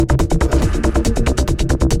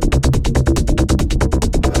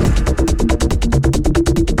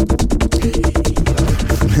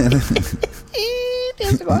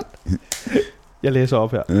Jeg læser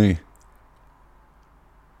op her. Okay.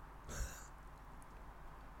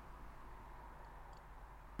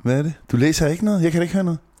 Hvad er det? Du læser ikke noget? Jeg kan da ikke høre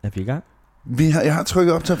noget. Er vi i gang? Jeg har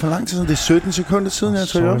trykket op til for lang tid siden. Det er 17 sekunder siden, jeg har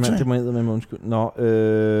trykket op til. Det må jeg med undskyld. Nå,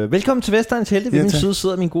 velkommen til Vestegns Helte. Ved min side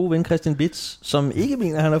sidder min gode ven Christian Bitz, som ikke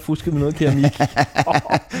mener, at han har fusket med noget keramik. Han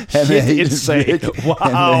er helt væk. Wow.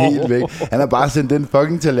 Han er helt væk. Han har bare sendt den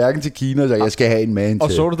fucking tallerken til Kina, så jeg skal have en man til.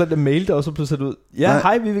 Og så du den der mail, der også blev sat ud? Ja,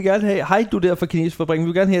 hej, vi vil gerne have. Hej, du der fra Kinesisk Fabrik. Vi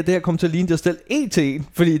vil gerne have, at det her kommer til at ligne dig selv en til en,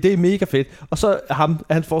 fordi det er mega fedt. Og så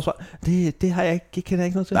hans forsvar. Det har jeg ikke, kender jeg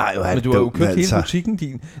ikke noget til. Nej, men du har jo købt hele butikken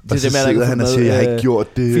din. Og så sidder han og siger, jeg har ikke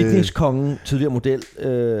gjort det. Fitnesskongen, tidligere model,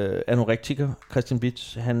 anorektiker, Christian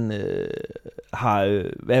Bitz, han har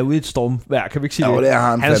været ude i et stormvejr, kan vi ikke sige det? Det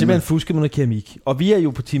han har simpelthen fusket med noget keramik. Og vi er jo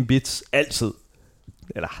på Team Bitz altid.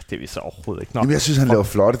 Eller, det er vi så overhovedet ikke. Jamen, jeg synes, han laver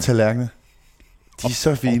flotte tallerkener. De er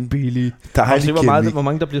så fine. Billige. Der er hvor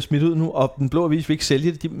mange der bliver smidt ud nu. Og den blå avis vil ikke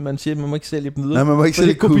sælge det. Man siger, man må ikke sælge dem videre. Nej, man må ikke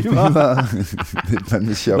sælge kopivarer. Det er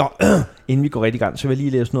fandme sjovt. Nå, inden vi går rigtig i gang, så vil jeg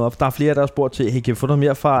lige læse noget op. Der er flere, der har spurgt til, hey, kan vi få noget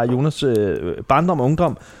mere fra Jonas barndom og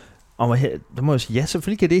ungdom? Og her, der må jeg sige, ja,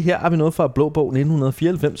 selvfølgelig kan det. Her har vi noget fra Blå Bog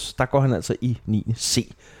 1994. Der går han altså i 9.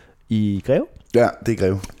 C i Greve. Ja, det er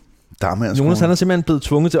Greve. Jonas, han er simpelthen blevet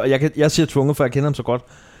tvunget til, og jeg siger tvunget, for jeg kender ham så godt,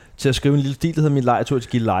 til at skrive en lille stil, der hedder Min lejetur til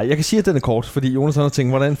Gilleleje. Jeg kan sige, at den er kort, fordi Jonas har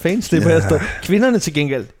tænkt, hvordan fanden slipper jeg at stå. Kvinderne til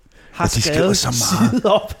gengæld har skrevet så meget.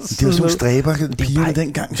 Op. Det er jo sådan stræber, pigerne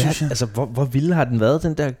dengang, synes jeg. Altså, hvor vilde har den været,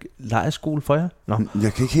 den der lejeskole for jer? Nå.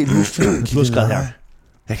 Jeg kan ikke helt huske det. Du har skrevet her.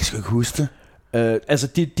 Jeg kan sgu ikke huske det. Altså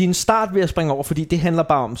din start ved at springe over, fordi det handler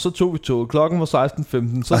bare om, så tog vi toget, klokken var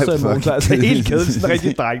 16:15, så sagde Mogens, altså helt kedeligt, sådan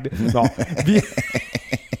rigtig drengende. Nå,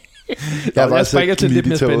 jeg springer til lidt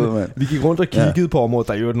mere spændende. Vi gik rundt og kiggede på området.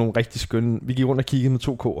 Der er jo nogle rigtig skønne. Vi gik rundt og kiggede med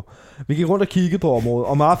 2 k'er. Vi gik rundt og kiggede på området.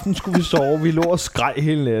 Om aftenen skulle vi sove. Vi lå og skreg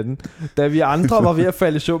hele natten. Da vi andre var ved at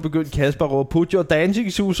falde i søvn, begyndte Kasper at råbe, put your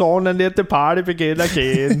dancing shoes on and let the party begin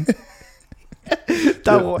again.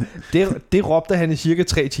 Det råbte han i cirka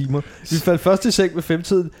 3 timer. Vi faldt først i seng ved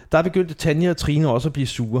 5-tiden. Der begyndte Tanja og Trine også at blive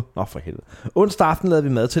sure. Nå, for helvede. Onsdag aften lavede vi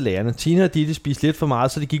mad til lærerne. Tina og Ditte spiste lidt for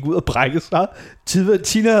meget, så de gik ud og brækkede sig.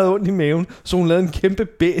 Tina havde ondt i maven, så hun lavede en kæmpe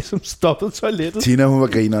bæ, som stoppede toilettet. Tina, hun var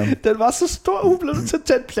grineren. Den var så stor, hun blev nødt til at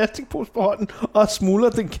tage en plastikpose på hånden og smuldre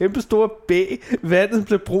den kæmpe store bæ. Vandet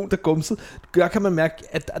blev brunt og gumset. Der kan man mærke,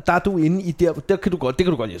 at der er du inde i der kan du godt, det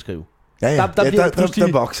kan du godt lide at skrive. Ja,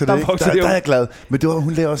 der vokser det, ikke? Der er jeg glad. Men det var,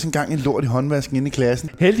 hun lavede også engang en lort i håndvasken inde i klassen.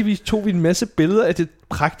 Heldigvis tog vi en masse billeder af det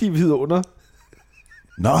prægtige vidunder.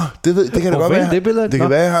 Nå, det kan da godt være. Det kan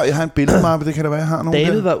være, jeg har en billedmappe, det kan da være, jeg har nogle.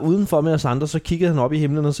 David var udenfor med os andre, så kiggede han op i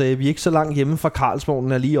himlen og sagde, vi er ikke så langt hjemme fra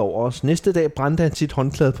Karlsvognen er lige over os. Næste dag brændte han sit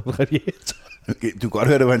håndklæde på radiator. Okay, du kan godt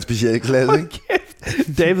høre, det var en specialklasse, ikke?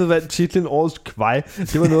 David vandt titlen Årets Kvej.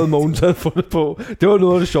 Det var noget, Mogens havde fundet på. Det var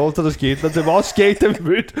noget af det sjoveste, der skete. Men det var også skægt, da vi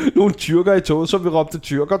mødte nogle tyrker i toget, som vi råbte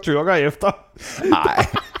tyrker efter. Nej.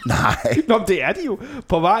 Nå, det er de jo.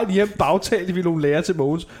 På vejen hjem bagtalte vi nogle lærer til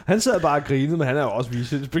Mogens. Han sad bare og grinede, men han er jo også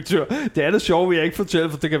viceinspektør. Det er det sjove, vi jeg ikke fortælle,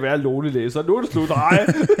 for det kan være Lone læser. Nu er det slut.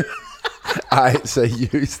 Ej,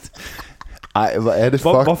 seriøst. Ej, hvor er det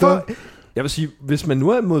hvorfor? Jeg vil sige, hvis man nu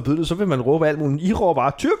er modbydeligt, så vil man råbe alt muligt. I råber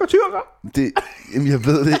bare, tyrker! Jamen, jeg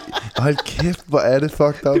ved det. Hold kæft, hvor er det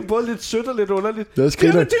fucked up. Det er både lidt sødt og lidt underligt.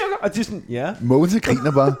 Tyrker! Og de er sådan, ja. Mogens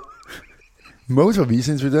griner bare. Mogens var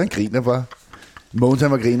viceinspektør, han griner bare. Mogens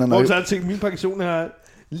han var griner. Mogens han tænkte, min pension er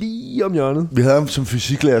lige om hjørnet. Vi havde ham som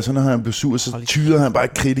fysiklærer, så når han blev sur, så tyrede han bare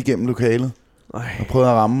kridt igennem lokalet. Og prøvede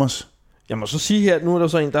at ramme os. Jeg må så sige her, nu er der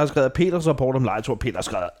så en, der har skrevet Peters rapport om lejetur. Peter har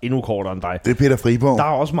skrevet endnu kortere end dig. Det er Peter Friborg. Der er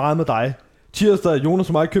også meget med dig. Tirsdag, Jonas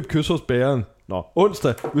og mig købte kys hos bæren. Nå,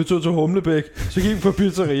 onsdag, vi tog til Humlebæk. Så gik vi på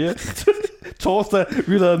pizzeria. Torsdag,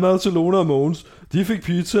 vi lavede mad til Lone og Mogens. De fik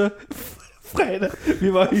pizza. Fredag,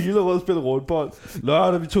 vi var i Hillerød og spillede rundbold.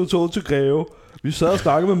 Lørdag, vi tog toget til Greve. Vi sad og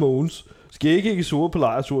snakkede med Mogens. Skæg ikke i sure på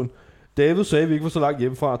lejreturen. David sagde, at vi ikke var så langt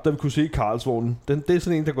hjemmefra, da vi kunne se Karlsvognen. Det er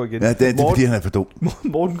sådan en, der går igen. Ja, det er fordi, han er for dum.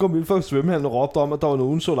 Morten kom ind fra svømmehallen og råbte om, at der var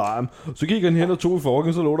nogen solarium. Så gik han hen og tog i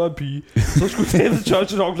forken, så lå der en pige. Så skulle David tørre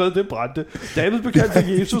sit håndklæde, det brændte. David bekendte for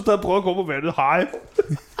Jesus, der prøvede at gå på vandet. Hej.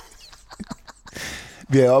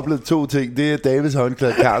 Vi har oplevet 2 ting. Det er Davids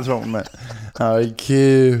håndklæde og Karlsvognen, mand.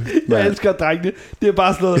 Okay, jeg elsker drengene. Det er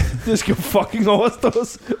bare sådan noget, det skal fucking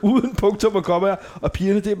overstås. Uden punktum at komme her. Og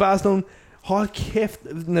pigerne, det er bare sådan nogle, hold kæft,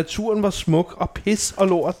 naturen var smuk og pis og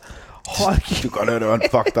lort. Hold kæft. Du kan godt høre, det var en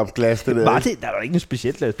fucked up klasse, det der. Var det? Der var ikke en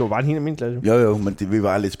speciel klasse, det var bare en helt almindelig klasse. Jo, men vi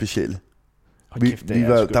var lidt specielle.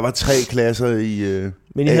 Der var 3 klasser i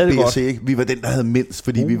men I A, B og C, ikke? Vi var den, der havde mindst,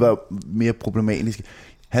 fordi vi var mere problematiske.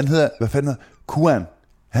 Han hedder, hvad fanden hedder? Kuan.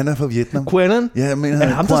 Han er fra Vietnam. Kuanen? Ja, jeg mener, er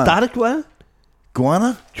det ham, der startede Kuan?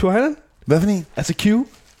 Guana? Hvad for en? Altså Q.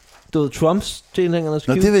 Du ved, Trumps tilhængernes Q.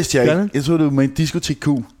 Nå, det vidste jeg ikke. Jeg troede, du var med en diskotek Q.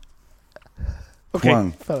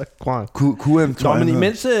 Okay. QM. Nå, men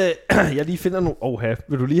imens jeg lige finder nogle...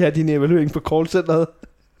 vil du lige have din evaluering på callcenteret?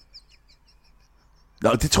 Nå,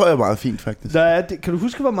 det tror jeg er meget fint, faktisk. Kan du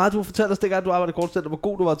huske, hvor meget du har fortalt os, dengang du arbejdede i callcenter, hvor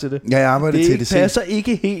god du var til det? Ja, jeg arbejdede til det. Det passer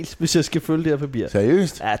ikke helt, hvis jeg skal følge det her papir.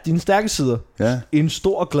 Seriøst? Ja, dine stærke sider. Ja. En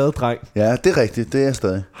stor og glad dreng. Ja, det er rigtigt. Det er jeg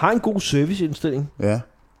stadig. Har en god serviceindstilling. Ja.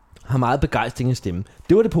 Har meget begejstring i stemmen.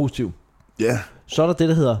 Det var det positive. Ja. Så er der det,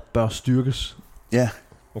 der hedder bør styrkes. Ja.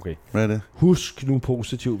 Okay. Hvad er det? Husk nu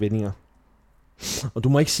positive vendinger. Og du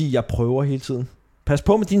må ikke sige, jeg prøver hele tiden. Pas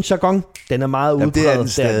på med din jargon. Den er meget udbredt. Det er den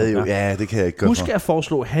stadig jo. Ja, det kan jeg ikke gøre. Husk at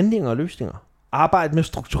foreslå handlinger og løsninger. Arbejd med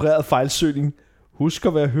struktureret fejlsøgning. Husk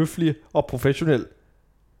at være høflig og professionel.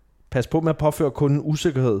 Pas på med at påføre kunden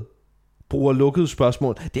usikkerhed. Bruger lukkede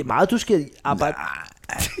spørgsmål. Det er meget, du skal arbejde...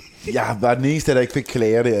 Jeg var den eneste, der ikke fik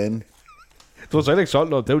klager derinde. Du har så ikke solgt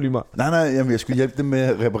noget, det er jo lige meget. Nej, jamen, jeg skulle hjælpe dem med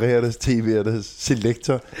at reparere deres tv og deres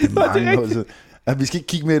selektor. Vi skal ikke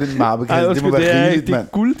kigge med i den mappe. Det må være rigeligt, mand. Det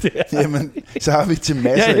er guld, det er. Jamen, så har vi til masser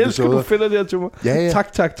af episoder. Jeg elsker, du finder det her til mig. Ja.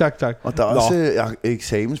 Tak. Og der er også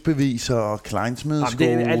eksamensbeviser og kleinsmedskole.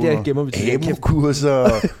 Alt det gemmer vi til. AMO-kurser.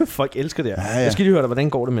 Folk elsker det her. Ja. Jeg skal lige høre dig, hvordan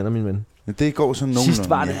går det med dig, min ven? Det går sådan nogenlunde. Sidst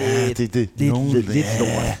var det lidt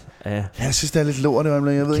lort. Ja. Jeg synes, det er lidt lort, jeg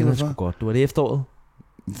ved ikke hvorfor. Godt. Du var det efteråret.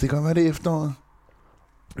 Det kan være det efteråret.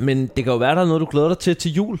 Men det kan jo være, der er noget, du glæder dig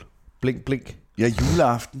til jul. Blink. Ja,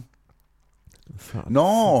 juleaften.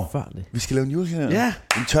 Vi skal lave en julekalender. Ja.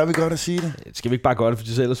 Men tør vi godt at sige det? Skal vi ikke bare gøre det,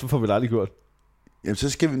 for ellers så får vi det aldrig gjort. Jamen, så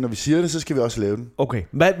skal vi, når vi siger det, så skal vi også lave den. Okay,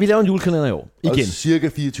 vi laver en julekalender i år. Igen. Og cirka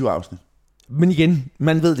 24 afsnit. Men igen,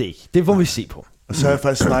 man ved det ikke. Det får vi se på. Og så har jeg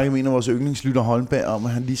faktisk snakket med en af vores yndlingslytter, Holmberg, om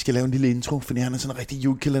at han lige skal lave en lille intro, fordi han er sådan en rigtig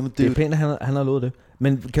julekalender. Det er pænt, at han har lovet det.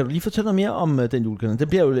 Men kan du lige fortælle noget mere om den julekalender? Det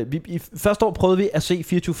bliver jo, i første år prøvede vi at se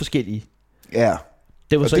 24 forskellige. Ja.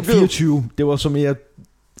 Det var så ikke 24, det var så mere...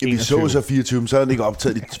 Vi så 24, så er den ikke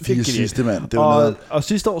optaget de 4 sidste, mand. Det var og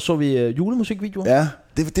sidste år så vi julemusikvideoer. Ja,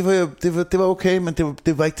 det var okay, men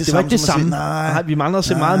det var ikke det samme. Det var ikke det samme. Nej, vi mangler at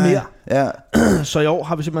se meget mere. Ja. Så i år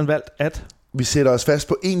har vi simpelthen valgt, at... Vi sætter os fast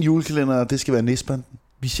på en julekalender, og det skal være Nisbanden.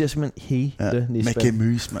 Vi ser simpelthen hele Nisbanden. Med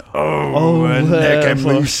gemys, mand.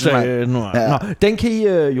 Nå, den kan I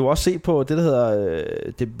jo også se på det, der hedder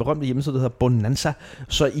det berømte hjemmeside, der hedder Bonanza.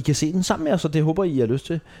 Så I kan se den sammen med os, og det håber I har lyst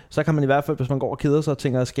til. Så kan man i hvert fald, hvis man går og keder sig og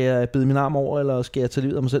tænker, skal jeg bide min arm over, eller skal jeg tage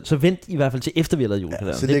livet af mig selv, så vent i hvert fald til efter vi har lavet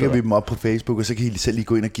julekalenderen. Så lægger vi dem op på Facebook, og så kan I selv lige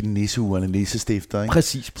gå ind og give den nisseuger eller nissestifter, ikke?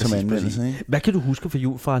 Præcis. Hvad kan du huske for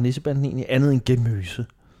jul fra Nissebanden egentlig, andet end gemøse?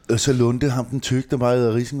 Og så lundte ham den tyk, der bare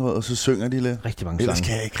hedder Risengrød, og så synger de lidt. Rigtig mange sange.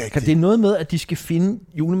 Kan jeg ikke rigtig. Det er noget med, at de skal finde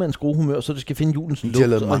julemandens gode humør, så de skal finde julens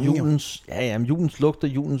lugt, og julens lugt og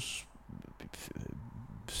julens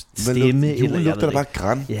stemme. Julen lugter der bare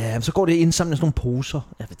græn. Ja, men så går det indsamlet sådan nogle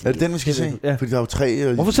poser. Er det den, vi skal se? Ja. Fordi der er jo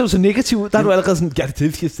 3... Hvorfor ser du så negativ ud? Der er du allerede sådan, ja,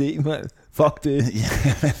 det skal se, man. Fuck det.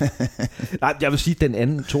 Nej, jeg vil sige, at den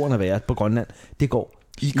anden toren er været på Grønland, det går...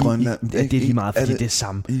 I Grønland. Det er lige meget, fordi det er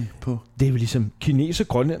samme. Det er jo ligesom kineser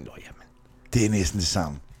Grønland. Jamen. Det er næsten det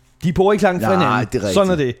samme. De bor ikke langt fra hinanden. Nej, det er rigtigt.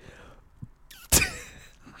 Sådan er det.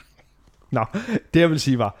 Nå, det jeg vil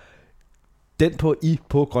sige var, den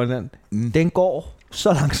på Grønland, den går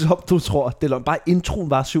så langsomt, du tror. Det er bare introen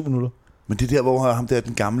var 7 minutter. Men det er der, hvor ham der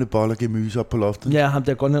den gamle boller gemyse op på loftet. Ja, ham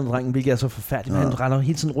der Grønland-drengen, hvilket er så forfærdeligt. Ja. Han render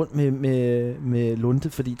hele tiden rundt med lunte,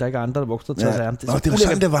 fordi der ikke er andre, der vokser til sig. Det var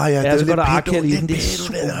sådan, det var, ja. Ja, så går der arkær lige. Det er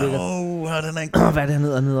super lækkert. Hvad er det,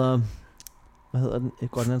 han hedder? Hvad hedder den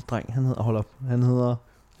Grønlands-dreng? Han hedder, hold op. Han hedder,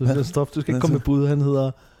 stop, du skal ikke komme med bud. Han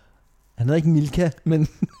hedder ikke Milka, men...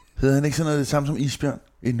 Hedder han ikke sådan noget det samme som isbjørn?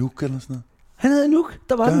 Enuk eller sådan noget? Han hedder Enuk,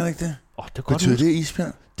 der var den. Gør han ikke det? Det betyder det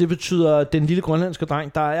isbjørn? Det betyder den lille grønlandske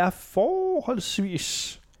dreng, der er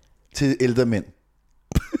forholdsvis... Til ældre mænd.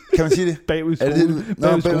 Kan man sige det? Bagud i skolen.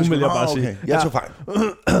 Bagud i skolen vil jeg bare sige. Jeg tog fejl.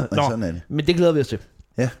 Sådan er det. Men det glæder vi os til.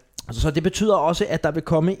 Ja. Så det betyder også, at der vil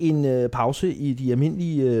komme en pause i de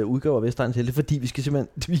almindelige udgaver af Vestegnens Helte, fordi vi skal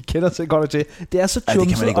simpelthen, vi kender så godt til. Det er så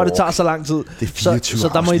tjumset, og det tager så lang tid. Det er 24 så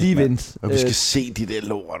der må I lige vente. Og vi skal se de der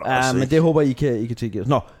lort også. Ja, men det håber I kan tilgive os.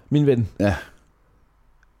 Nå, min ven. Ja.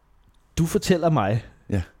 Du fortæller mig,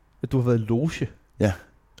 at du har været i loge. Ja.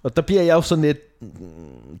 Og der bliver jeg jo sådan lidt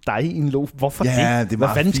dig i en loge. Hvorfor det? Hvad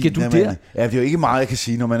fanden skal du der? Ja, det er jo ikke meget, jeg kan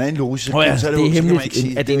sige. Når man er i en loge, så er det jo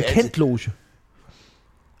hemmeligt. Er det en kendt loge?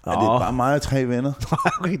 Ja, det er bare mig og 3 venner.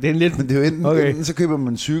 Okay, det er lidt... Men det er jo enten så køber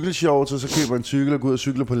man cykelshorts, og så køber man en cykel og går ud og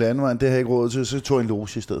cykler på landevejen. Det har jeg ikke råd til, så tog jeg en loge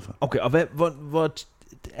i stedet for. Okay, og hvor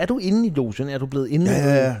er du inde i logen? Er du blevet inde?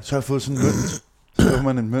 Ja. Så har jeg fået sådan en mønt. Så får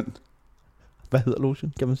man en mønt. Hvad hedder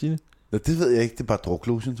logen? Kan man sige det? Ja, det ved jeg ikke. Det er bare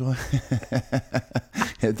druklogen, tror jeg.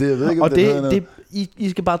 Ja, det jeg ved ikke, om og I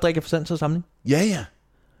skal bare drikke for til samling? Ja.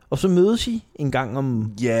 Og så mødes I en gang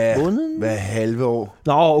om måneden? Hver halve år.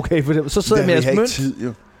 Nå, okay, for så sidder jeg med jeres mønt. Tid,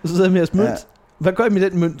 jo. Så sidder jeg med jeres mønt. Ja. Hvad gør I med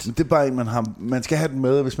den mønt? Det er bare en, man skal have den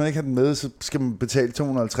med. Hvis man ikke har den med, så skal man betale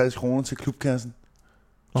 250 kroner til klubkassen.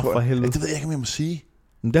 For helvede. Ja, det ved jeg ikke, om jeg må sige.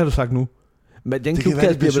 Men det har du sagt nu. Men den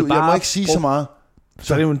klubkasse bliver vel bare... Jeg må ikke sige så meget.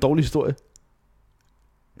 Så er det jo en dårlig historie.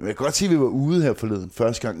 Jeg kan godt sige, at vi var ude her forleden.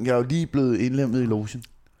 Første gang. Jeg er jo lige blevet indlemmet i logen.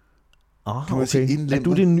 Okay. Er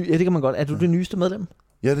du det nye? Ja, det kan man godt. Er du det nyeste medlem?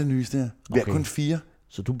 Jeg er det nyeste, ja. Vi er kun 4.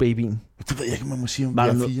 Så du er babyen? Det ved jeg ikke, om man må sige, om vi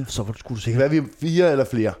er 4. Så skulle du sikkert... Hvad er vi? 4 eller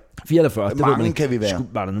flere? 4 eller 40. Mange kan vi være.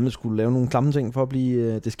 Var der noget, man skulle lave nogle klamme ting for at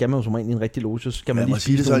blive... Det skal man jo som regel i en rigtig loge. Så skal man lige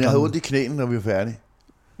sige det sådan. Jeg havde ondt i knæene, når vi var færdige.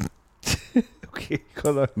 Okay,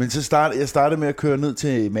 godt nok. Men så startede med at køre ned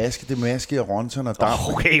til Maske. Det er Maske og Ronson og Dam.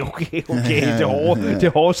 Okay. Det er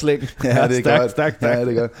hårde slæng. Ja, det er godt. Stærkt. Ja,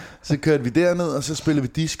 det er godt. Så kørte vi derned, og så spillede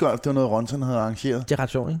vi discgolf. Det var noget, Ronson havde arrangeret. Det er ret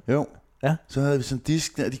sjovt, ikke? Jo. Ja. Så havde vi sådan en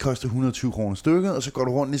disk der, de koster 120 kroner stykket, og så går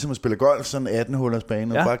du rundt ligesom at spille golf, sådan 18 hullers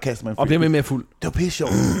bane, og bare kaster man og bliver med fuld. Det var pisse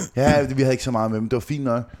sjovt. Ja, vi havde ikke så meget med, men det var fint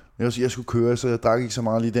nok. Jeg skulle køre, så jeg drak ikke så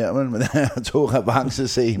meget lige der, men jeg tog revanche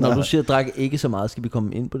senere. Når du siger, at drak ikke så meget, skal vi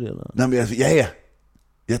komme ind på det, eller? Nå, men ja.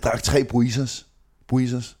 Jeg drak 3 Breezers.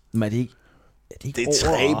 Men er det ikke det er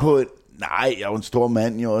 3 på et... Nej, jeg er jo en stor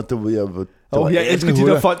mand, jo. Jeg elsker de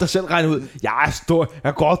der folk, der selv regner ud. Jeg er stor, jeg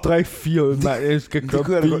kan godt drikke 4 øl, man. Jeg skal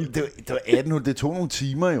køre bil. Det var 18 det tog nogle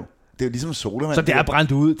timer, jo. Det er jo ligesom sodavand. Så det er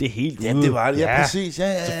brændt ud, det er helt ude. Ja, det var det. Ja, præcis.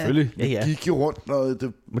 Ja. Selvfølgelig. Ja. Gik jo rundt.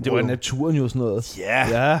 Men det var naturen jo sådan noget.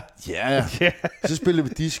 Ja. Så spillede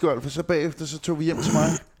vi discgolf, og så bagefter så tog vi hjem til mig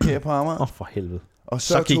her på Amager. For helvede. Og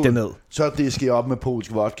så gik det ned. Så diskede jeg op med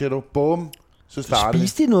polsk vodka, du. Bum. Så startede.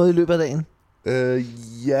 Spiste I noget i løbet af dagen?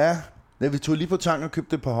 Ja. Ja, vi tog lige på tanken og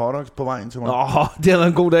købte et par hotdogs på vejen til mig. Det har været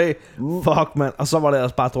en god dag. Fuck, mand. Og så var det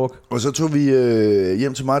altså bare druk. Og så tog vi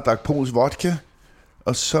hjem til mig og drak polsk vodka.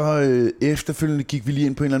 Og så efterfølgende gik vi lige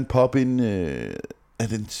ind på en eller anden pub ind af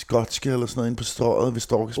den skotske eller sådan noget ind på strøget ved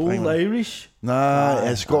Storkespringen. Old Irish?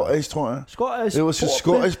 Nej, Skåris, tror jeg. Skåris? Det var så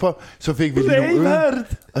Skåris pub. Så fik vi lige nogle øl.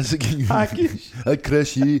 Og så gik vi og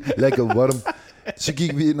crashy like a bottom. Så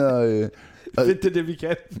gik vi ind og... det er det, vi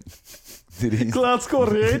kan. Det er det. Glasgow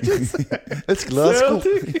Rangers. It's Glasgow.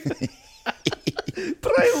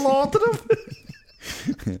 Tre låter.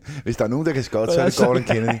 Hvis der er nogen, der kan skot, så er det Gordon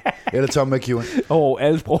Kennedy. Eller Tom McEwen.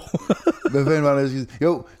 Alle sprog. Hvad fanden var det, jeg skulle sige?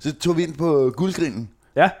 Jo, så tog vi ind på Guldgrillen.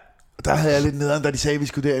 Ja. Og der havde jeg lidt nederen, da de sagde, at vi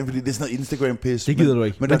skulle derind, fordi det er sådan noget Instagram-pis. Det gider du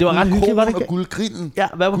ikke. Men det var ret hyggeligt, var det ikke? Og Guldgrillen. Ja,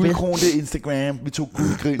 hvad var det? Guldkron, det er Instagram. Vi tog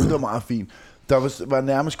Guldgrillen, det var meget fint. Der var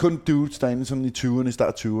nærmest kun dudes derinde, sådan i 20'erne,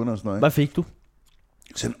 start 20'erne og sådan noget. Hvad fik du?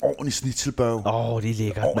 Sådan en ordentlig snitzelbørg. Det er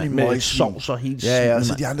lækkert, med sovs og helt ja,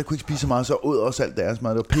 så de andre kunne ikke spise så meget, så åd også alt deres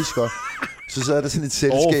mad. Det var pis godt. Så er der sådan et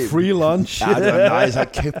selskab. Free lunch. Ja, det var nice.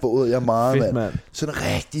 Kæft, hvor åd jeg meget, mand. Sådan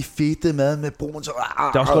rigtig fedte mad med brun. Så,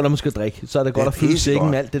 det er også godt, at man skal drikke. Så er det godt at fylde sækken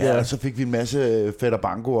med alt det der. Ja, så fik vi en masse fætter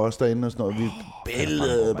banko også derinde og sådan noget. Vi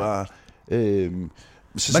billede bare.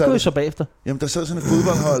 Hvad kunne I så bagefter? Jamen, der sad sådan et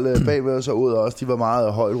fodboldhold bagved os og ud også. De var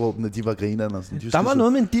meget højtråbende, de var grinerne og sådan. Der var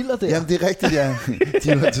noget med en diller der. Jamen, det er rigtigt, ja.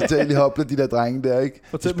 De var totalt i hoplet, de der drenge der, ikke?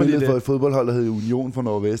 De spillede for et fodboldhold, der hed Union for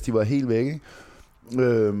Nordvest. De var helt væk, ikke?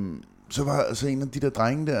 Så var så en af de der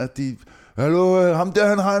drenge der, hallo, ham der,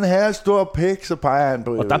 han har en her stor pæk, så peger han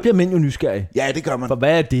på... Og der bliver mænd jo nysgerrige. Ja, det gør man. For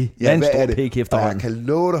hvad er det? Ja, hvad er en stor pæk efterhånden? Jeg kan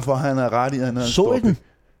love dig for, at han har ret i, at han har en stor pæk. Så I den?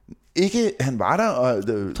 Ikke, han var der, og...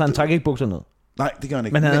 Så han trækker ikke bukser ned? Nej, det gør han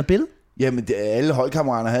ikke. Men han havde billede? Jamen, alle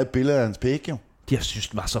holdkammerater havde et billede af hans pæk, jo. De har synes,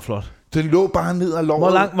 det var så flot. Den lå bare ned og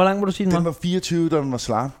låret. Hvor lang må du sige den var? Den var 24, da den var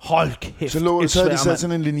slap. Hold kæft. Så havde de sat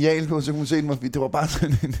sådan en lineal på, så kunne man se, det var bare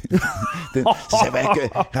sådan en... Så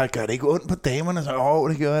jeg gør det ikke ondt på damerne? Så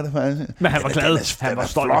det gør jeg det faktisk. Men han var glad. Han var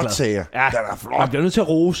stolt og glad. Sager. Ja, den er flot. Man bliver nødt til at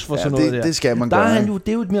rose for sådan noget der. Det skal man gøre. Det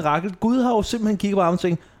er jo et mirakel. Gud har jo simpelthen kigget på ham og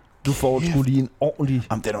tænkt, du får sgu lige en ordentlig...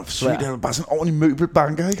 Jamen, den er sygt. Den er bare sådan en ordentlig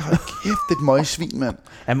møbelbanker, ikke? Hold kæft, det er et møgsvin, mand.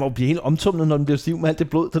 Han må blive helt omtumlet, når den bliver stiv med alt det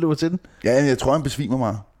blod, der løber til den. Ja, jeg tror, han besvimer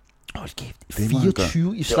mig. Hold kæft,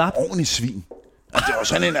 24 i slap. Det var ordentlig svin. Det var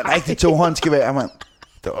sådan en rigtig tohåndsgevær, mand.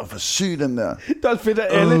 Det var for sygt, den der. Det var fedt, at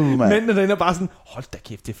alle mændene derinde er bare sådan, hold da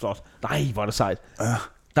kæft, det er flot. Nej, hvor er det sejt. Ja.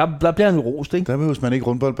 Der bliver han jo rost, ikke? Der behøver man ikke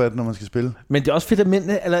rundboldbat, når man skal spille. Men det er også fedt, at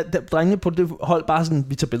mændene, eller drengene på det hold bare sådan,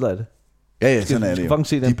 vi tager billeder af det. Ja, sådan er det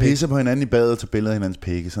jo. De pisser på hinanden i badet og tager billeder af hinandens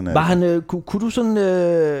pække. Sådan er var han, kunne du sådan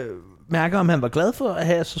mærke, om han var glad for at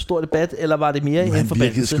have så stor debat, eller var det mere en forbandelse? Han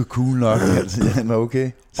virkede sgu cool nok, altså. Han var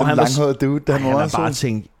okay. Så en langhåret dude, der han var bare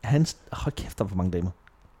tænkt, hold kæft, der var for mange damer.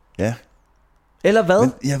 Ja. Eller hvad?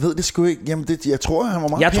 Men jeg ved det sgu ikke. Jamen, jeg tror, han var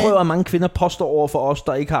meget pæn. Jeg tror, at mange kvinder påstår over for os,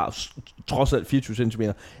 der ikke har trods alt 24 cm,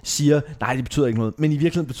 siger, nej, det betyder ikke noget. Men i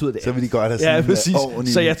virkeligheden betyder det. Så vil de godt have sådan ja, præcis.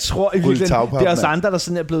 Så jeg tror i virkeligheden, det er os andre, der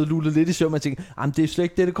sådan er blevet lullet lidt i søvn, og tænker, jamen det er slet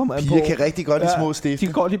ikke det kommer an på. Piger kan rigtig godt i små stifte. De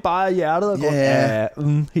kan godt lide bare hjertet og godt. Ja,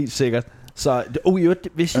 helt sikkert. Så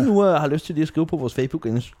hvis I nu har lyst til lige at skrive på vores Facebook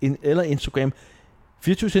eller Instagram,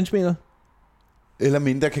 24 cm. Eller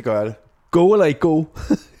mindre kan gøre det. Go eller ikke go?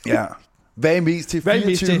 Ja. Hvad er mest til?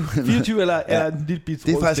 24? 24 eller en lille bit.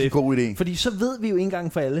 Det er faktisk en god idé. Fordi så ved vi jo en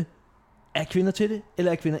gang for alle, er kvinder til det,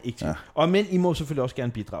 eller er kvinder ikke til det? Og mænd, I må selvfølgelig også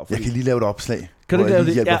gerne bidrage. Jeg kan lige lave et opslag. Kan du lave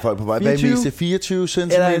det? Hjælper folk på vej. Hvad er mest til? 24 cm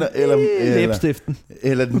eller læbstiften?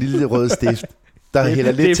 Eller den lille røde stift, der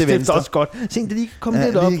hælder lidt til venstre. Det er også godt. Se, det lige kan komme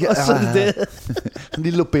lidt op, og så det. En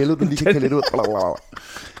lille lobello, du lige kan kalde lidt ud.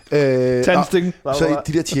 Tandsting. Så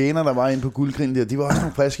de der tjener, der var inde på Guldgrillen der, de var også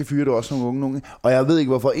nogle friske fyre, der var også nogle unge. Og jeg ved ikke,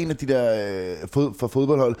 hvorfor en af de der fra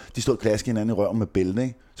fodboldhold, de stod klaske hinanden i røven med bælte,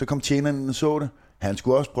 ikke? Så kom tjeneren ind og så det. Han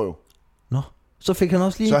skulle også prøve. Nå, så fik han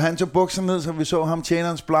også lige... Så han tog bukserne ned, så vi så ham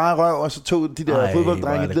tjenerens blege røv, og så tog de der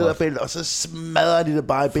fodbolddrenge et læderbælte, og så smadrede de det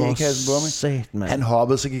bare i bækassen på mig. Han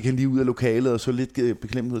hoppede, så gik han lige ud af lokalet, og så lidt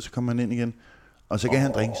beklemt ud, så kom han ind igen. Og så gav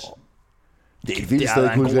han drinks. Det er et vildt sted,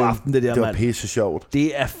 en god aften, det der, det var pisse sjovt.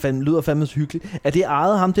 Det er lyder fandme så hyggeligt. Er det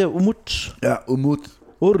ejet ham der, Umut? Ja, Umut.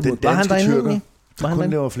 Den danske tyrker. Der kun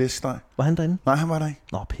laver flæskesteg. Var han derinde? Nej, han var der ikke.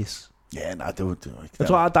 Nå, pis. Ja, nej, det var ikke der. Jeg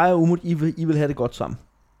tror, at dig og Umut, I vil have det godt sammen.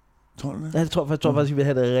 Tror du det? Ja, jeg tror faktisk, I vil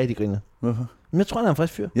have det rigtig griner. Hvorfor? Men jeg tror, han er en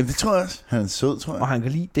frisk fyr. Jamen, det tror jeg også. Han er sød, tror jeg. Og han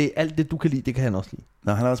kan lide det. Alt det, du kan lide, det kan han også lide.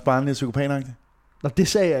 Nå, han er også barnlig og psykopatagtig. Nå, det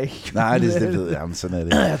sagde jeg ikke. Nej, det ved jeg. Jamen, sådan er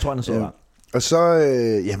det. Jeg tror, han er sød. Og så,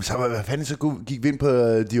 hvad fanden, så gik vi ind på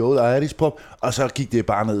The Old Irish Pub, og så gik det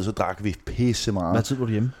bare ned, så drak vi pisse meget. Hvad tid var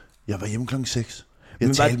du hjemme? Jeg var hjemme klokken 6.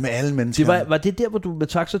 Jeg talte med alle mennesker. Var det der, hvor du med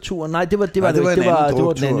taxaturen? Nej, det var den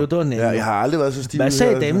anden. Ja, jeg har aldrig været så stiv. Hvad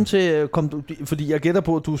sagde damen til, fordi jeg gætter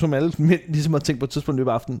på, at du som alle mænd ligesom har tænkt på et tidspunkt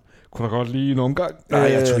løbet aften. Kunne da godt lige en omgang? Nej,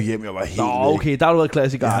 jeg tog hjem, jeg var helt væk. Okay, der har du været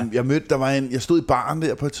klassiker. Jeg mødte, jeg stod i baren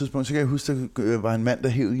der på et tidspunkt, så kan jeg huske, der var en mand, der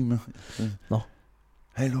hævde i mig. Nå.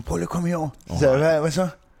 Hallo, prøv lige at komme herover. Så sagde jeg, hvad så?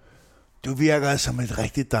 Du virker som et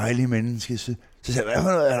rigtig dejligt menneske. Så sagde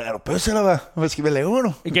jeg, er du bøs eller hvad? Hvad skal vi lave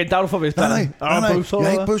nu? Igen, der er du fra Vestjylland. Nej, jeg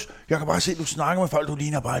er ikke bøs. Jeg kan bare se, at du snakker med folk, du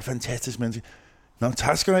ligner bare et fantastisk menneske. Nå,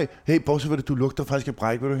 tak skal du have. Hey, bortset for det, du lugter faktisk af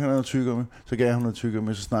bræk. Vil du have noget tyggegummi? Så gav jeg ham noget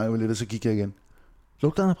tyggegummi, så snakkede vi lidt, og så gik jeg igen.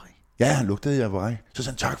 Lugter han af bræk? Ja, han lugtede af bræk. Så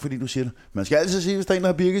sagde han, tak fordi du siger det. Man skal altid sige, hvis der er en, der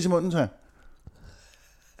har birkes i munden, så.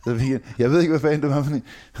 Jeg ved ikke, hvad fanden det var for en.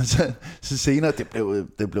 Så senere,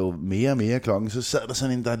 det blev mere og mere klokken, så sad der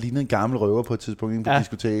sådan en, der lignede en gammel røver på et tidspunkt inde på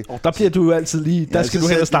diskoteket. Og der bliver du jo altid lige, der skal du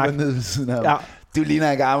hen og snakke. Ned ved siden af. Ja. Du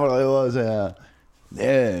ligner en gammel røver, så jeg,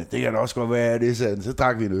 ja, det kan da også godt være, det sagde. Så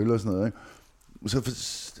drak vi en øl og sådan noget, ikke? Så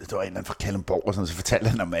der var en eller anden fra Kalundborg og sådan noget, så fortalte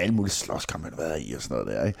han om alle mulige slåskampe, han havde været i og sådan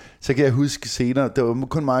noget der, ikke? Så kan jeg huske senere, det var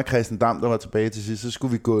kun mig og Christian Dam, der var tilbage til sidst, så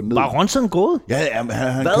skulle vi gå ned. Var Ronson gået? Ja,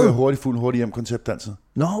 han kører hurtigt hjem koncept altid.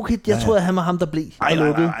 Nå, okay, jeg troede, at han var ham, der blev. Nej,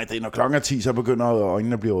 det er når klokken er 10, så begynder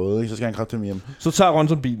øjnene at blive røde, ikke? Så skal han kraftedeme hjem. Så tager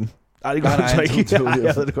Ronson bilen. Nej, det gør han så ikke.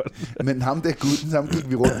 Jeg ved det godt. Men ham der gutten, sammen gik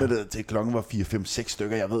vi rundt med det, til klokken var 4, 5, 6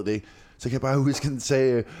 stykker, jeg ved det ikke. Så kan jeg bare huske, at han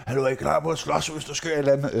sagde, er du ikke klar på at slås, hvis der sker et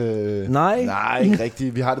eller andet? Nej, ikke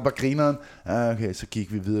rigtigt. Vi har det bare grineren. Ja, okay, så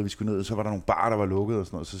gik vi videre, vi skulle ned, og så var der nogle bar, der var lukket og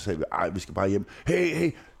sådan noget. Så sagde vi, vi skal bare hjem.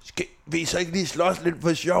 Hey, skal vi så ikke lige slås lidt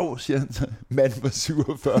for sjov, siger han så. Mand var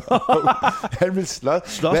 47. Han vil slås.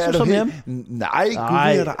 Slås du som hjemme? Nej,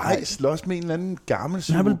 gud, der slås med en eller anden gammel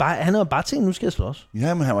syv. Han havde bare tænkt, nu skal jeg slås.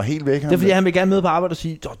 Ja, men han var helt væk. Det er fordi, han vil gerne med på arbejde og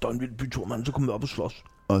sige, der er en vild bytur, mand, så kommer vi op og slås.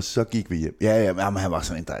 Og så gik vi hjem. Ja, men han var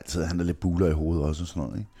sådan en, der altid, han havde lidt buler i hovedet også og sådan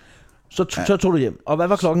noget, ikke? Så tog du hjem. Og hvad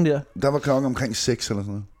var klokken der? Der var klokken omkring 6 eller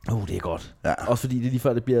sådan noget. Det er godt. Ja. Også fordi det er lige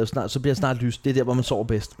før, det bliver snart lyst. Det er der, hvor man sover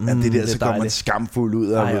bedst. Ja, det der, så går man skamfuld ud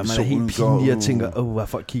af man er helt pinlig og tænker, hvad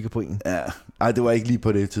folk kigger på en. Ja. Ej, det var ikke lige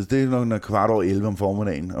på det tid. Det er nok 11:15 om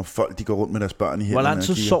formiddagen, og folk de går rundt med deres børn i hænderne. Hvor lang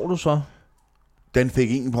tid sov du så? Den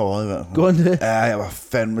fik en på øjet i hvert fald. Gjorde det? Ja, jeg var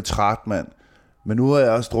fandme træt, mand. Men nu har jeg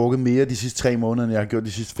også drukket mere de sidste 3 måneder, end jeg har gjort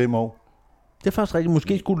de sidste 5 år. Det er faktisk rigtigt.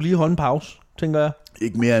 Måske skulle du lige holde en pause, tænker jeg.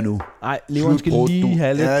 Ikke mere nu. Nej, leveren skal lige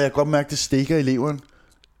have lidt. Ja, jeg kan godt mærke, det stikker i leveren.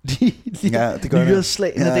 Ja, det gør det.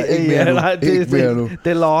 Ja, ikke mere nu. Det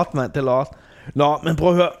er lort, mand. Det er lort. Nå, men prøv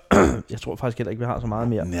at høre. Jeg tror faktisk heller ikke, vi har så meget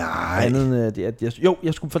mere. Nej. Andet,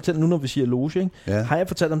 jeg skulle fortælle nu, når vi siger loge, ikke? Ja. Har jeg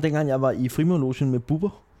fortalt om dengang, jeg var i Frimurlogen med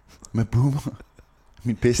Bubber? Med Bubber?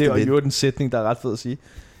 Min bedste ven. Det var jo en sætning, der er ret fed at sige.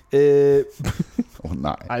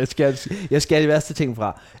 Nej. Nej, jeg skal de værste ting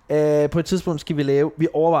fra. På et tidspunkt skal vi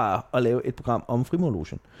overvejer at lave et program om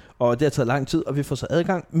Frimurlogen. Og det har taget lang tid, og vi får så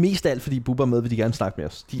adgang. Mest af alt, fordi Bubber med, vil de gerne snakke med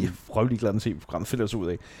os. De er frøvlig glade at se programmet, finder os ud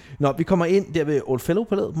af. Nå, vi kommer ind der ved Old Fellow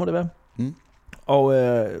Palæet, må det være. Og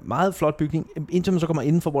meget flot bygning. Indtil man så kommer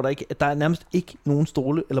indenfor, hvor der er nærmest ikke nogen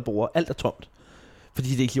stole eller borde. Alt er tomt. Fordi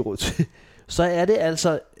det ikke lige råd til. Så er det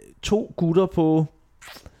altså 2 gutter på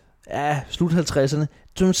slut 50'erne,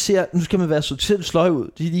 som ser, nu skal man være socialt sløj ud.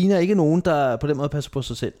 De ligner ikke nogen, der på den måde passer på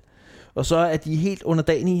sig selv. Og så er de helt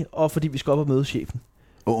underdanige, og fordi vi skal op og møde chefen.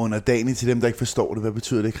 Og underdanige til dem, der ikke forstår det. Hvad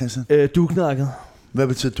betyder det, Christian? Dugnakket. Hvad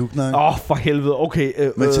betyder dugnakket? For helvede,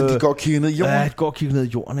 okay. Men så de går og kigger ned i jorden? Ja, de går og kigger ned i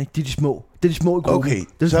jorden, ikke? Det er de små. Det er de små i gruppen.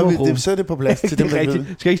 Okay, så er det på plads til dem, der ved det.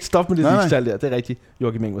 Skal jeg ikke stoppe med det ligestal der? Det er rigtigt,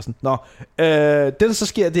 Joachim Ingersen. Nå, det der så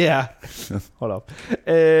sker, det er... Hold op.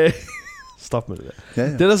 Stop med det der.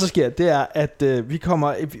 Ja. Det der så sker, det er, at vi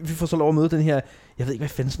får så lov at møde den her... Jeg ved ikke, hvad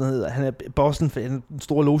fanden sådan hedder. Han er bossen for en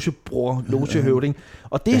stor logebror, logehøvding.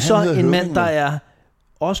 Og det er så en mand, der er...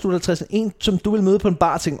 Også slut 50'erne. En, som du vil møde på en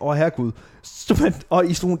barting. Herregud. Og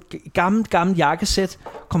i sådan en gammel jakkesæt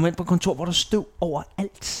kommer ind på kontor, hvor der støv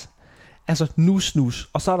overalt. Altså nus.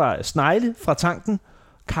 Og så er der snegle fra tanken.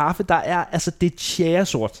 Kaffe, der er, altså det er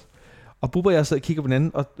tjæresort. Og Bubber og jeg sidder og kigger på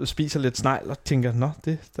hinanden og spiser lidt snegl og tænker, nå,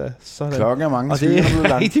 det er sådan. Klokken er mange skyer,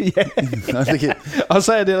 det er rigtigt, ja. Og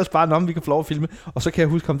så er det ellers bare, om vi kan få lov at filme. Og så kan jeg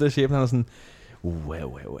huske, om der chefen, han er sådan,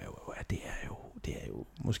 det er jo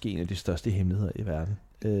måske en af de største hemmeligheder i verden.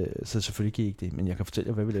 Så selvfølgelig kan I ikke det, men jeg kan fortælle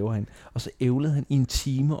jer, hvad vi laver herinde. Og så ævlede han i en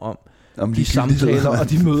time om de samtaler og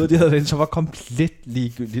de møder, de havde derinde, så var komplet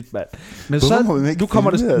ligegyldigt, mand. Men så,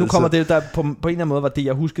 nu kommer det, der på en eller anden måde var det,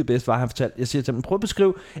 jeg huskede bedst, var han fortalte. Jeg siger til ham, prøv at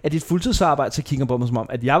beskrive, at det er et fuldtidsarbejde, så kigger på mig som om,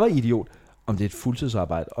 at jeg var idiot. Om det er et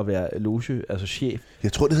fuldtidsarbejde at være loge, altså chef.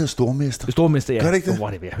 Jeg tror, det hedder stormester. Stormester, ja. Gør det ikke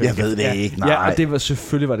det? Jeg ved det ikke, nej. Ja, og det var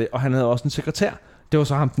selvfølgelig var det. Og han havde også en sekretær. Det var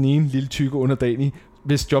så ham den ene lille tykke underdanig,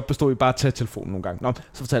 hvis job bestod i bare at tage telefonen nogle gange. Nå,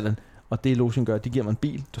 så fortalte han, og det logen gør, de giver mig en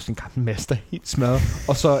bil. Det var sådan en gammel Mazda, helt smadret.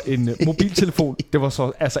 Og så en mobiltelefon. Det var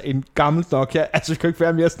så altså en gammel Nokia. Altså, det kan ikke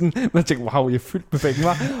være mere sådan. Man tænkte, wow, jeg er fyldt med penge,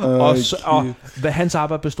 var. Og hvad hans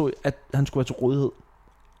arbejde bestod i, at han skulle være til rådighed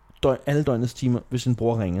alle døgnets timer, hvis en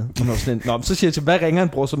bror ringede. Nå, så siger jeg til, hvad ringer en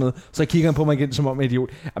bror så med? Så kigger han på mig igen, som om en idiot.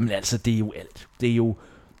 Jamen altså, det er jo alt. Det er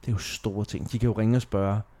jo store ting. De kan jo ringe og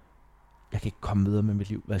spørge, jeg kan ikke komme videre med mit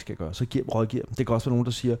liv, hvad skal jeg gøre? Så rådgiver dem. Det kan også være nogen,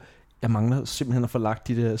 der siger, jeg mangler simpelthen at få lagt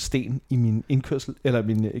de der sten i min indkørsel,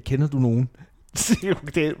 eller kender du nogen?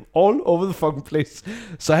 Det er all over the fucking place.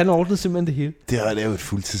 Så han ordnede simpelthen det hele. Det er jo et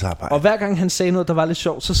fuldtidsarbejde. Og hver gang han sagde noget, der var lidt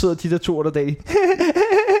sjovt, så sidder de der 2 dage.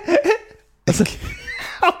 Altså,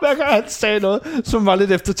 og hver gang han sagde noget, som var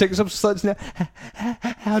lidt eftertænkt, så sad de sådan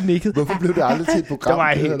her og nikkede. Hvorfor blev det aldrig til et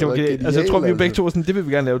program? Det var genialt. Altså, jeg tror, vi begge to sådan, det vil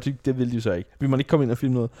vi gerne lave, det ville de så ikke. Vi må ikke komme ind og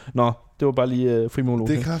filme noget. Nå, det var bare lige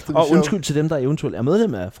Frimurlogen. Og undskyld til dem, der eventuelt er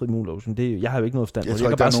medlem af Frimurlogen. Jeg har jo ikke noget forstand. Jeg tror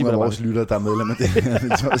ikke, der er nogen af vores lyttere, der er medlem af det.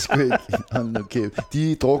 Det tror jeg sgu ikke. Okay.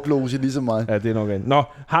 De er drukloge ligesom mig. Ja, det er nok andet. Nå,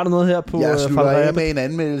 har du noget her på... Jeg slutter af med en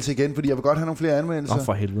anmeldelse igen, fordi jeg vil godt have nogle flere anmeldelser. Nå,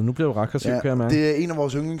 for helvede. Nu bliver du ret aggressiv, kan jeg mærke. Det er en af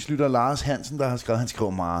vores yndlingslyttere, Lars Hansen, der har skrevet. Han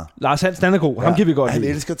skriver meget. Lars Hansen, han er god. Ham kan vi godt lide.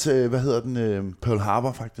 Han elsker til, Pearl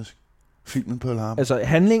Harbor, faktisk. Filmen Pearl Harbor. Altså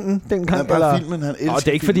handlingen dengang? Ja, bare filmen, han elsker. Og det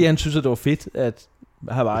er ikke, fordi han synes, at det var fedt, at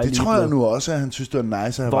Hawaii... Det tror jeg nu også, at han synes, det var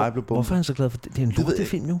nice, at Hawaii blev bombet. Hvorfor er han så glad for det? Det er en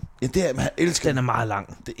lortefilm nu. Ja, det er, men han elsker. Den er meget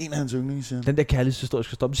lang. Det er en af hans yndlings, siger. Den der kærlighedshistorie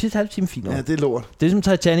skal stoppe. Den sidste halve time fint over. Ja, det er lort. Det er ligesom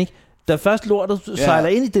Titanic. Da først lortet sejler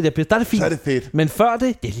ind i det der, der er det fint. Så er det fedt. Men før det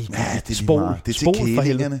er lige spol. Det er til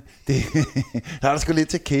kælingerne. Der er der sgu lidt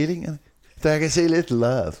til kælingerne. Der kan se lidt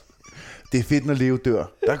love. Det er fedt, når Leo dør.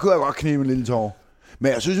 Der kunne jeg godt knibe en lille tår.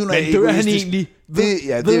 Men jeg synes, hun er egoistisk. Men dør han egentlig?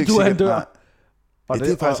 Ved du, han dør? Og, ja,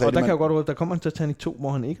 det er og der kan jeg godt råbe, der kommer en Titanic 2,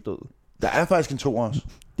 hvor han ikke døde. Der er faktisk en 2 også.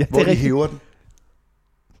 Ja, hvor de hæver den.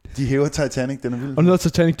 De hæver Titanic, den er vild. Og nu er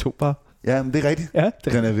Titanic 2 bare. Ja, men det er rigtigt. Ja,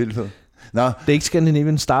 den er vild fed. Nå. Det er ikke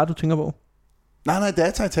Scandinavian Star, du tænker på? Nej, det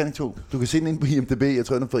er Titanic 2. Du kan se den inde på IMDb. Jeg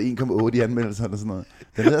tror, den har fået 1,8 i anmeldelser eller sådan noget.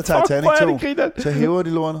 Den hedder Titanic 2. Så hæver de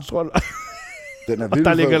lorene. Den er vild.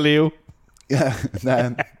 Der ligger Leo. Ja,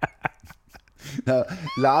 nej. Nå,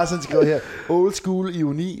 Larsen skriver her, old school,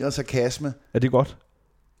 ironi og sarkasme. Er det godt?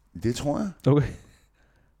 Det tror jeg. Okay.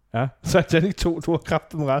 Ja, så Titanic 2, du har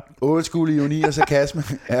kraften ret. Old school, ironi og sarkasme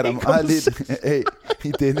er der meget lidt af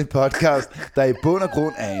i denne podcast, der i bund og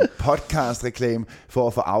grund er en podcast-reklame for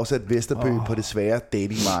at få afsat Vesterbø på det svære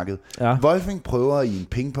datingmarked. Ja. Wolfing prøver i en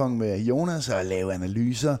pingpong med Jonas at lave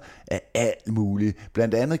analyser af alt muligt.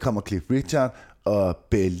 Blandt andet kommer Cliff Richard og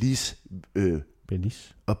Belis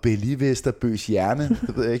Vesterbøs hjerne,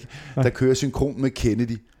 det ved jeg ikke, der kører synkron med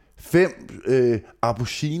Kennedy. 5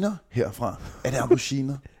 auberginer herfra. Er det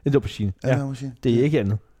auberginer? Det er aubergine. Ja. Det er ikke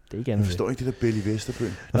andet. Jeg forstår ikke det der Belly Vesterbø.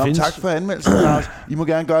 Tak for anmeldelsen, Lars. I må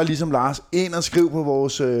gerne gøre ligesom Lars. Ind og skriv på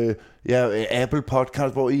vores Apple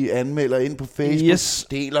Podcast, hvor I anmelder ind på Facebook. Yes.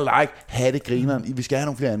 Del og like. Ha' det grineren. Vi skal have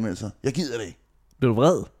nogle flere anmeldelser. Jeg gider det ikke. Bliver du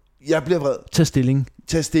vred? Jeg bliver vred. Tag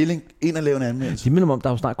stilling. Ind og lave en anmeldelse. Det minder mig om, der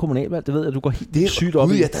er jo snart kommunalvalg. Det ved jeg, du går helt sygt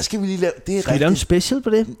op i. Ja, der skal vi lige lave. Det er skal vi lave en special på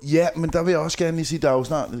det? Ja, men der vil jeg også gerne lige sige, der er jo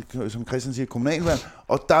snart, som Christian siger, kommunalvalg.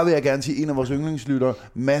 Og der vil jeg gerne sige, en af vores yndlingslyttere,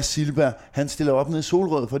 Mads Silberg, han stiller op nede i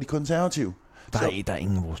Solrød for de konservative. Der er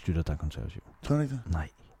ingen af vores lytter, der er konservative. Tror du ikke det? Nej.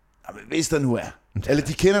 Jamen, hvis der nu er. Eller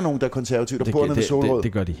de kender nogen, der er konservative, der bor nede ved Solrød.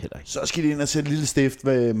 Det gør de heller ikke. Så skal de ind og sætte et lille stift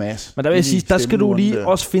med Mads. Men der vil jeg sige, der skal du lige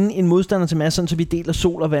også finde en modstander til Mads, så vi deler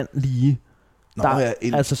sol og vand lige. Nå,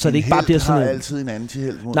 altså, så det ikke bare bliver sådan en... altid en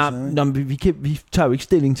antihelt mod sig. Vi tager jo ikke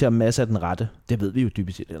stilling til, om Mads er den rette. Det ved vi jo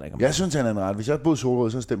dybest set heller ikke om. Jeg synes, han er den rette. Hvis jeg boede i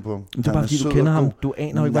Solrød, så stemte på ham. Det er bare fordi, du kender ham. Du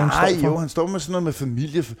aner jo ikke, hvad han står for. Nej, jo, han står med sådan noget med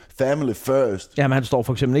familie, family first. Jamen, han står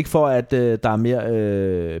for eksempel ikke for, at der er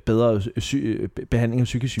mere bedre behandling af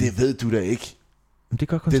psykisk syge. Det ved du da ikke. Men det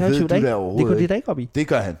gør konservativt da ikke. Det går det da ikke op i. Det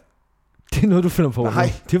gør han. Det er noget, du finder på.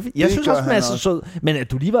 Nej, jeg synes også, Mads er sød. Men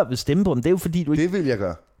at du lige var ved stemme på ham, det er jo fordi, du ikke... Det vil jeg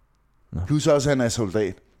gøre. Plus også, han er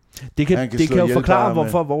soldat. Det kan jo forklare,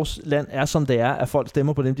 hvorfor vores land er, som det er, at folk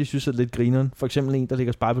stemmer på dem, de synes er lidt grineren. For eksempel en, der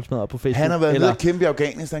ligger spejlsmadret på Facebook. Han har været ved at kæmpe i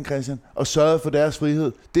Afghanistan, Christian, og sørget for deres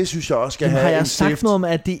frihed. Det synes jeg også skal have. Har jeg sagt noget om,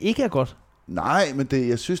 at det ikke er godt? Nej, men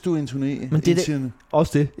jeg synes, du er intonerende. Men det er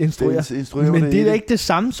også det, instruerer. Men det er da ikke det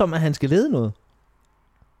samme som, at han skal lede noget.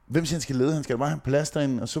 Hvem siger, han skal lede? Han skal bare have plads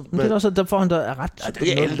derinde. Og så... Men det er også, derfor han der er ret... Det er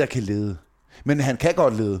ikke alle, der kan lede. Men han kan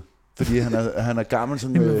godt lede. Fordi han er gammel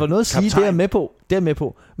som kaptajn. For noget at sige, det er med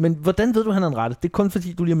på. Men hvordan ved du, han er en rette? Det er kun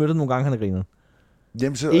fordi, du lige har mødt ham nogle gange, han er griner.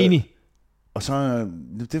 Jamen, så, enig. Og så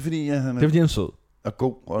det er fordi, han er... Det er fordi, han er sød. Og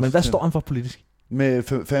god. Også. Men hvad står han for politisk? Med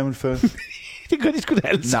family first. Det gør de sgu da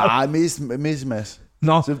alle sammen. Nej, mest Mads.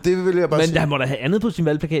 Nå. Så det vil jeg bare sige. Men han må da have andet på sin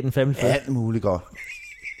valgplakat end family first. Alt muligt godt.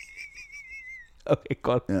 Okay,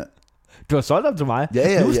 godt. Ja. Du har solgt ham til mig.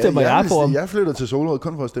 Ja, nu stemmer jeg på ham. Jeg flytter til Solrød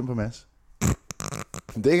kun for at stemme på Mads.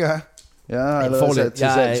 Det gør jeg. Jeg har allerede sat til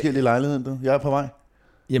forskellige lejligheder. Jeg er på vej.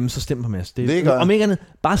 Jamen, så stem på Mads. Om ikke andet,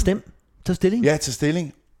 bare stem. Tag stilling. Ja, tag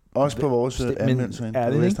stilling. Også på vores anmeldelser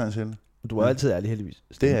ind på Vestegns Sjælland. Du er altid ærlig, heldigvis.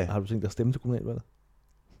 Det er. Har du tænkt dig at stemme til kommunalvalget?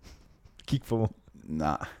 Kig for mig.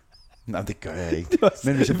 Nej, det gør jeg ikke.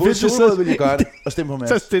 Men hvis jeg boede i Solrød, vil jeg gøre det og stemme på Mads.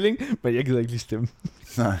 Tag stilling, men jeg gider ikke lige stemme.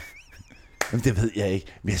 Nej. Jamen, det ved jeg ikke.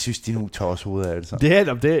 Men jeg synes, de er nogle toshoveder alle sammen. Det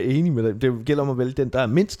er jeg enig med dig. Det gælder om at vælge den, der er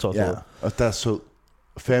mindst toshoveder. Ja, og der er sød.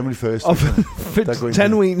 Family first. Tag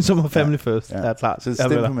nu en, som har family first. Ja. Jeg er klar. Så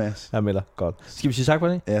stem på Mads. Jeg melder. Godt. Skal vi sige tak for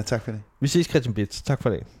det? Ja, tak for det. Vi ses, Christian Bitz. Tak for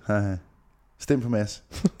det. Hej. Stem på Mads.